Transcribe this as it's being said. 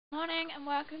Morning and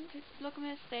welcome to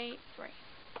Vlogmas Day 3.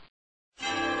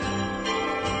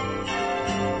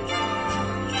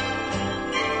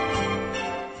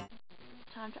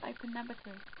 Time to open number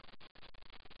 3.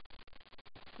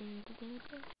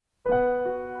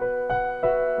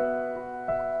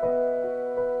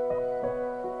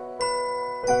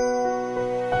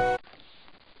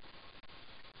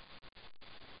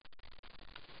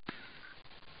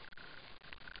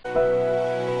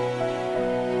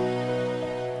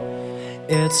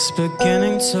 It's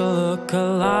beginning to look a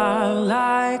lot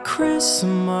like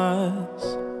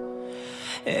Christmas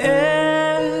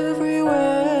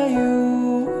everywhere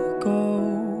you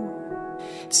go.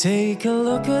 Take a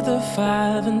look at the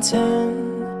 5 and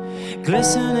 10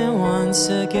 glistening once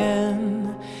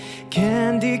again.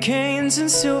 Candy canes and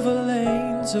silver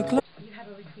lanes are You have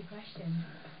a risky question.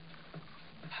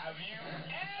 Have you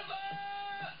ever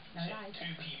checked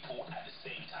 2 people at the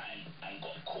same time and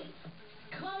got caught?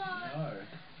 Come on! No.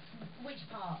 Which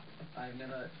part? I've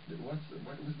never... What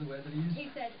was the word that he used? He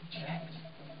said checked.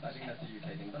 I think that's a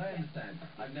UK thing, but I understand.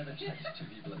 I've never checked 2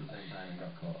 people at the same time and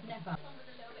got caught. Never. One was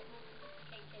a little bit more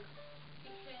complicated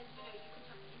because, you know, you could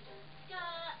tuck it into a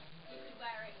skirt, you could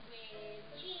wear it with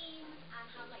jeans and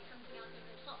have like something else over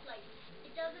the top. Like,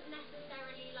 it doesn't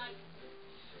necessarily like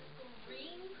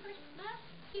scream Christmas.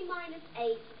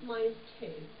 -8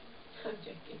 -2. I'm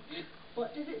joking.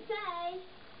 What does it say?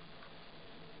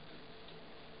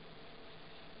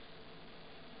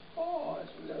 Oh, it's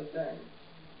from little Dan.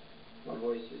 My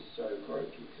voice is so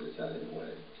croaky because it's Ellen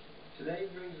Wynn. Today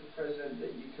brings a present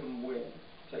that you can win.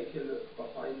 Take a look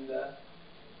behind the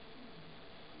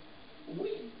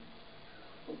win.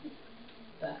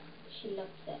 But she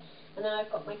loves it. And then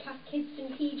I've got my Cat Kids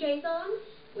and PJs on,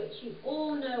 which you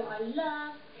all know I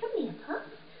love. Come here, pup.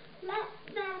 Let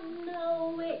them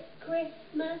know it's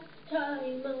Christmas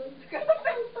time. Oh, it's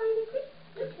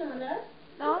Christmas colour.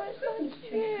 Oh, it's so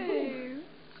cute.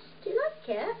 Do you like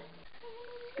it?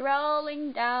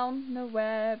 Scrolling down the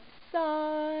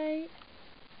website.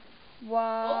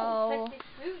 Wow.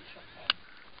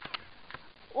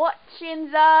 Watching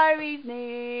Zoe's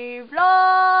new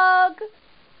vlog.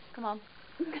 Come on.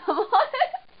 Come on.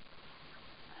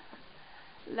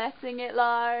 Letting it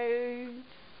load.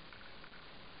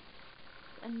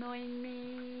 Annoying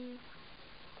me.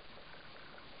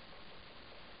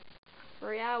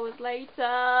 3 hours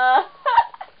later.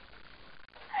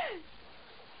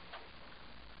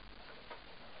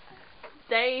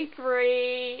 Day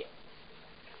 3.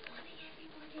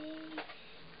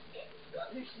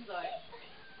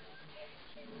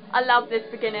 I love this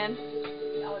beginning.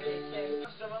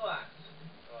 Just relax.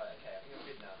 Right, okay, I think I'm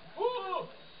good now. Woo!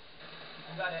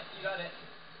 You got it, you got it.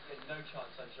 You had no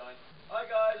chance, sunshine. Hi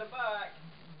guys, I'm back.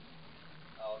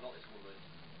 Oh, not this woman.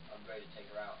 I'm ready to take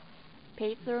her out.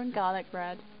 Pizza and garlic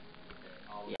bread.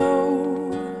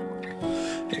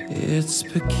 It's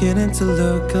beginning to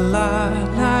look a lot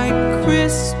like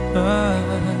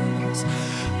Christmas.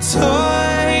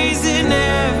 Toys in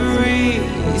every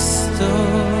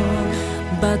store,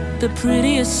 but the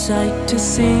prettiest sight to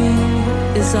see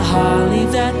is a holly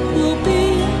that will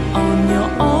be on your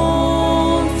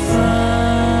own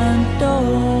front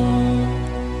door.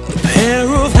 A pair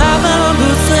of high-bound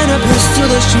boots and a pistol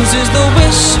that chooses the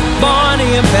wish,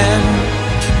 Barney and Ben.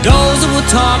 Dolls that will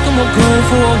talk and will go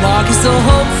for a walk is the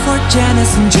hope for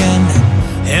Janice and Jen.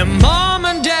 And Mom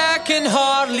and Dad can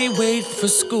hardly wait for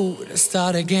school to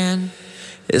start again.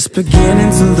 It's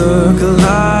beginning to look a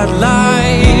lot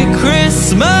like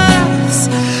Christmas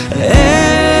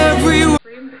everywhere.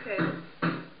 Because,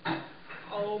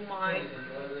 oh my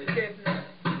goodness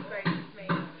gracious me,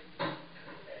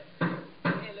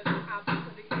 it looks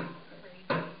absolutely crazy.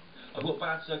 I've got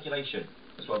bad circulation,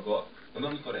 that's what I've got. My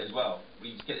mum's got it as well.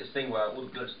 We just get this thing where all the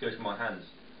blood just goes from my hands,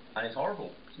 and it's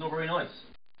horrible. It's not very nice.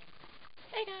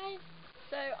 Hey guys,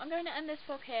 so I'm going to end this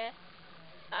vlog here.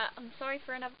 I'm sorry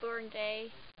for another boring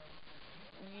day.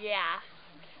 Yeah,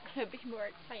 it's going to be more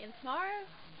exciting tomorrow.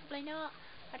 Probably not.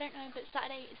 I don't know, but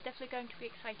Saturday is definitely going to be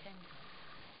exciting.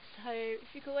 So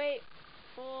if you could wait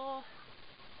for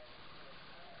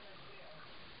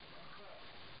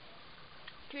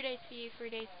 2 days for you, 3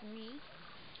 days for me,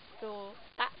 for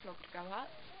that vlog to go up,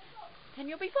 then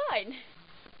you'll be fine.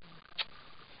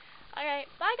 Okay,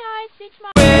 bye guys, see you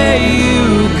tomorrow. Where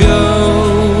you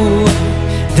go,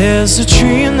 there's a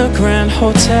tree in the Grand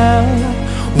Hotel,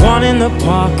 one in the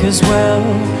park as well,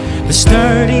 the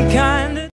sturdy kind.